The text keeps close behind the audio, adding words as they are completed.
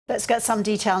Let's get some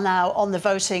detail now on the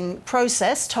voting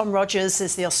process. Tom Rogers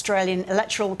is the Australian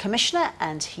Electoral Commissioner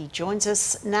and he joins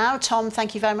us now. Tom,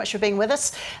 thank you very much for being with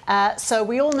us. So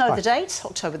we all know the date,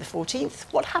 October the 14th.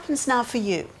 What happens now for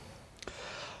you?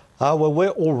 Well, we're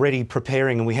already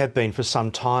preparing, and we have been for some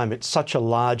time. It's such a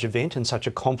large event and such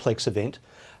a complex event.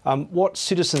 What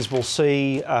citizens will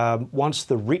see once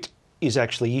the writ is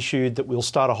actually issued, that we'll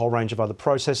start a whole range of other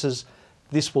processes.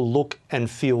 This will look and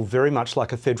feel very much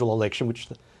like a federal election, which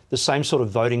the same sort of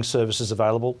voting services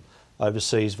available,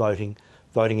 overseas voting,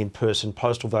 voting in person,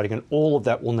 postal voting, and all of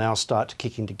that will now start to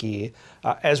kick into gear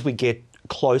as we get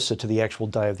closer to the actual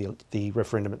day of the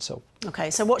referendum itself.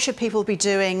 OK, so what should people be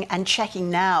doing and checking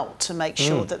now to make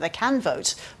sure that they can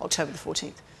vote October the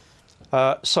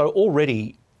 14th? So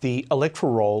already the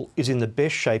electoral roll is in the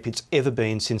best shape it's ever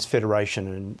been since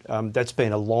Federation, and that's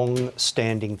been a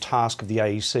long-standing task of the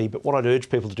AEC. But what I'd urge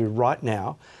people to do right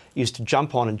now is to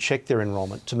jump on and check their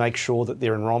enrolment to make sure that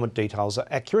their enrolment details are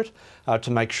accurate, to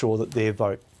make sure that their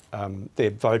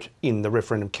vote in the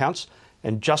referendum counts.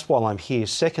 And just while I'm here,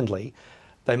 secondly,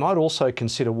 they might also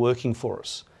consider working for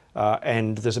us.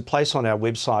 And there's a place on our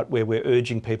website where we're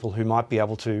urging people who might be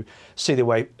able to see their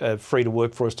way free to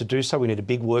work for us to do so. We need a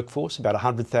big workforce, about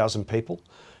 100,000 people.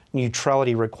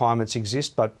 Neutrality requirements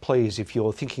exist, but please, if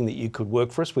you're thinking that you could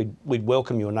work for us, we'd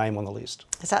welcome your name on the list.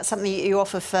 Is that something that you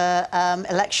offer for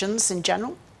elections in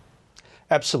general?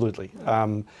 Absolutely.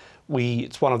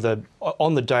 It's one of the,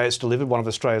 on the day it's delivered, one of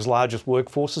Australia's largest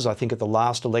workforces. I think at the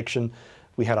last election,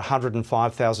 we had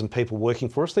 105,000 people working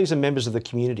for us. These are members of the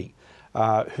community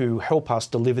who help us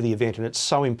deliver the event, and it's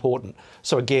so important.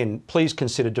 So again, please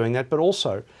consider doing that, but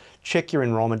also check your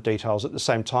enrolment details at the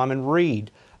same time and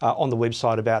read on the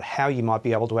website about how you might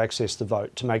be able to access the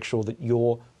vote to make sure that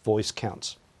your voice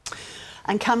counts.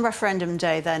 And come referendum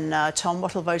day then, Tom,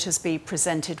 what will voters be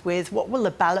presented with? What will the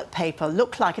ballot paper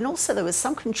look like? And also there was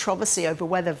some controversy over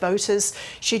whether voters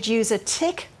should use a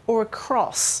tick or a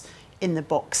cross in the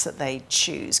box that they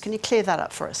choose. Can you clear that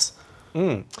up for us?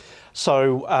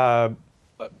 So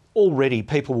already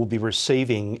people will be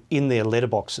receiving in their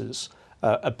letterboxes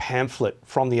a pamphlet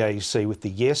from the AEC with the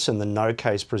yes and the no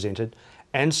case presented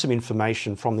and some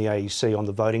information from the AEC on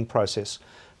the voting process.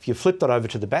 If you flip that over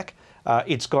to the back,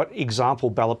 it's got example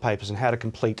ballot papers and how to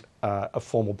complete a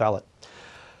formal ballot.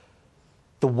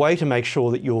 The way to make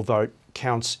sure that your vote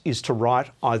counts is to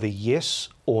write either yes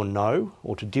or no,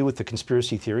 or to deal with the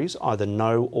conspiracy theories, either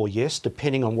no or yes,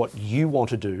 depending on what you want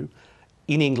to do,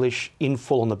 in English, in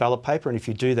full on the ballot paper. And if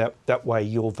you do that, that way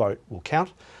your vote will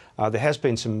count. There has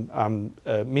been some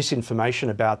misinformation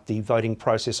about the voting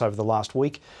process over the last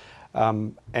week.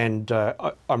 I'm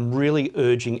really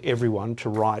urging everyone to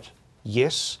write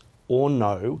yes or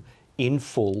no in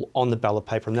full on the ballot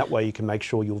paper, and that way you can make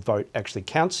sure your vote actually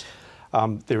counts.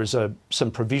 There is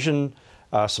some provision,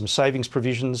 some savings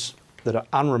provisions that are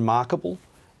unremarkable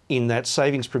in that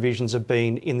savings provisions have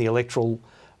been in the electoral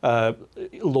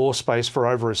law space for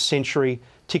over a century,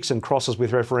 ticks and crosses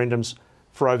with referendums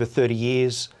for over 30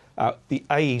 years. The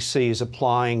AEC is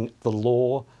applying the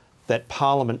law that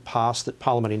Parliament passed, that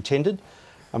Parliament intended.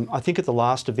 I think at the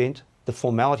last event, the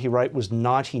formality rate was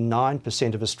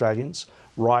 99% of Australians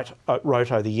wrote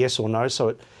either yes or no,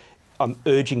 so I'm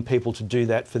urging people to do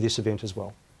that for this event as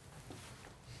well.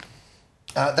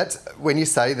 That's when you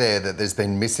say there that there's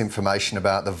been misinformation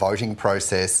about the voting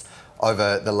process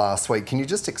over the last week. Can you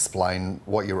just explain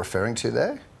what you're referring to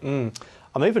there?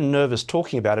 I'm even nervous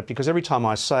talking about it because every time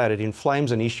I say it, it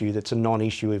inflames an issue that's a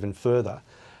non-issue even further.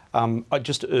 I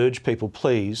just urge people,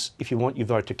 please, if you want your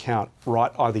vote to count,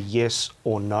 write either yes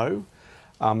or no.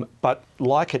 But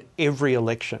like at every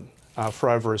election for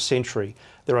over a century,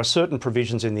 there are certain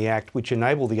provisions in the Act which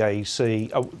enable the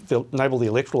AEC, enable the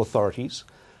electoral authorities,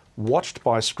 watched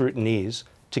by scrutineers,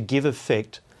 to give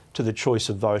effect to the choice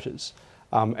of voters.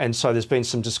 And so there's been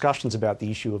some discussions about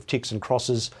the issue of ticks and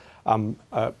crosses.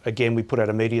 Again, we put out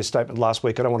a media statement last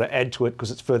week. I don't want to add to it because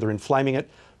it's further inflaming it.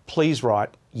 Please write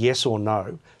yes or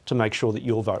no to make sure that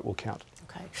your vote will count.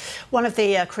 Okay. One of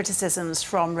the criticisms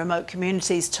from remote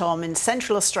communities, Tom, in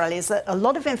Central Australia is that a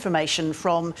lot of information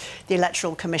from the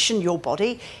Electoral Commission, your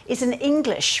body, is in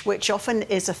English, which often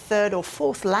is a third or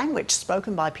fourth language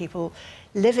spoken by people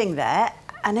living there.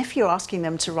 And if you're asking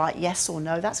them to write yes or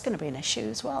no, that's going to be an issue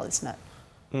as well, isn't it?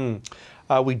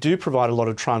 We do provide a lot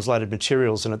of translated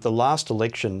materials, and at the last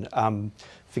election,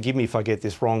 forgive me if I get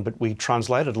this wrong, but we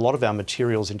translated a lot of our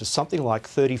materials into something like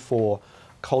 34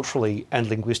 culturally and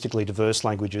linguistically diverse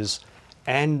languages,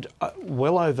 and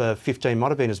well over 15, might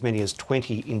have been as many as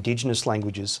 20 Indigenous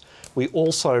languages. We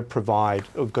also provide,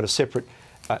 we've got a separate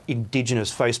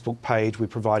Indigenous Facebook page. We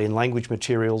provide in-language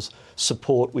materials,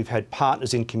 support. We've had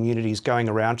partners in communities going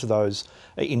around to those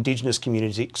Indigenous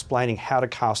communities explaining how to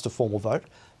cast a formal vote.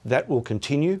 That will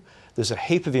continue. There's a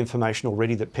heap of information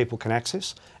already that people can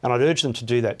access, and I'd urge them to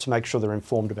do that to make sure they're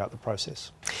informed about the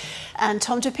process. And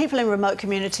Tom, do people in remote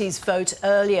communities vote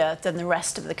earlier than the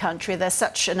rest of the country? There's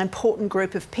such an important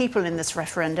group of people in this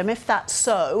referendum. If that's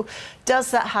so,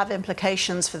 does that have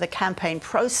implications for the campaign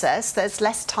process? There's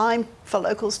less time for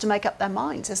locals to make up their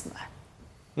minds, isn't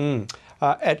there?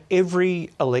 At every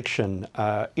election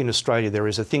in Australia, there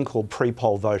is a thing called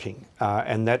pre-poll voting,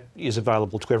 and that is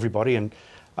available to everybody. And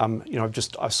you know,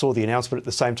 I saw the announcement at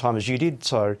the same time as you did.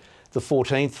 So the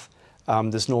 14th,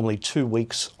 there's normally 2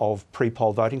 weeks of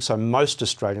pre-poll voting. So most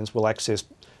Australians will access,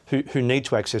 who need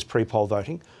to access pre-poll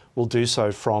voting, will do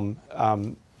so from,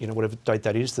 you know, whatever date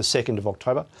that is, the 2nd of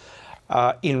October.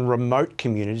 In remote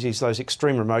communities, those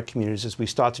extreme remote communities, as we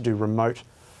start to do remote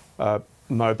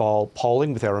mobile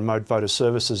polling with our remote voter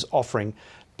services offering,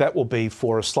 that will be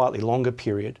for a slightly longer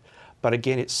period. But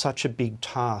again, it's such a big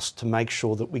task to make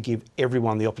sure that we give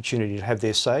everyone the opportunity to have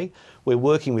their say. We're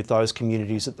working with those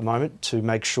communities at the moment to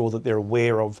make sure that they're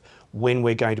aware of when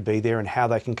we're going to be there and how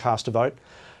they can cast a vote.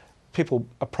 People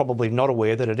are probably not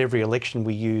aware that at every election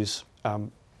we use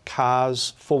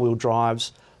cars, four-wheel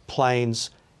drives,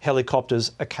 planes,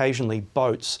 helicopters, occasionally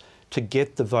boats to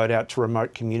get the vote out to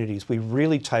remote communities. We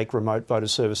really take remote voter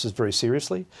services very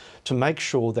seriously to make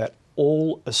sure that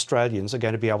all Australians are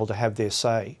going to be able to have their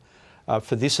say.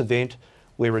 For this event,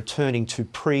 we're returning to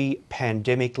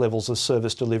pre-pandemic levels of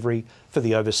service delivery for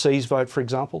the overseas vote, for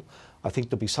example. I think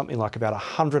there'll be something like about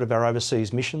 100 of our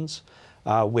overseas missions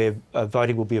where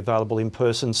voting will be available in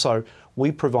person. So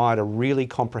we provide a really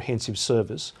comprehensive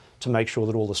service to make sure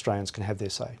that all Australians can have their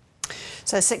say.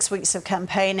 So 6 weeks of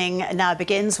campaigning now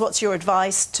begins. What's your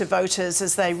advice to voters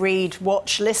as they read,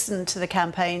 watch, listen to the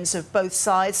campaigns of both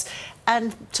sides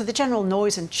and to the general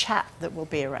noise and chat that will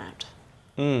be around?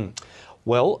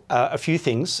 Well, a few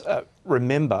things.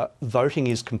 Remember, voting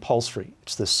is compulsory.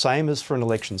 It's the same as for an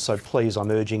election. So please, I'm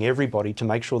urging everybody to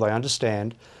make sure they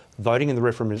understand voting in the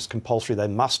referendum is compulsory. They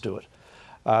must do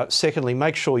it. Secondly,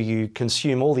 make sure you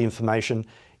consume all the information.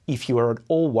 If you are at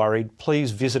all worried, please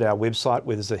visit our website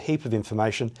where there's a heap of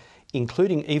information,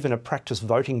 including even a practice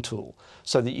voting tool,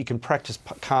 so that you can practice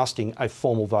casting a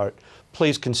formal vote.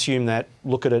 Please consume that,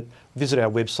 look at it, visit our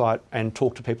website and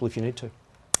talk to people if you need to.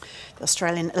 The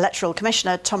Australian Electoral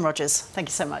Commissioner Tom Rogers, thank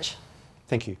you so much.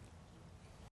 Thank you.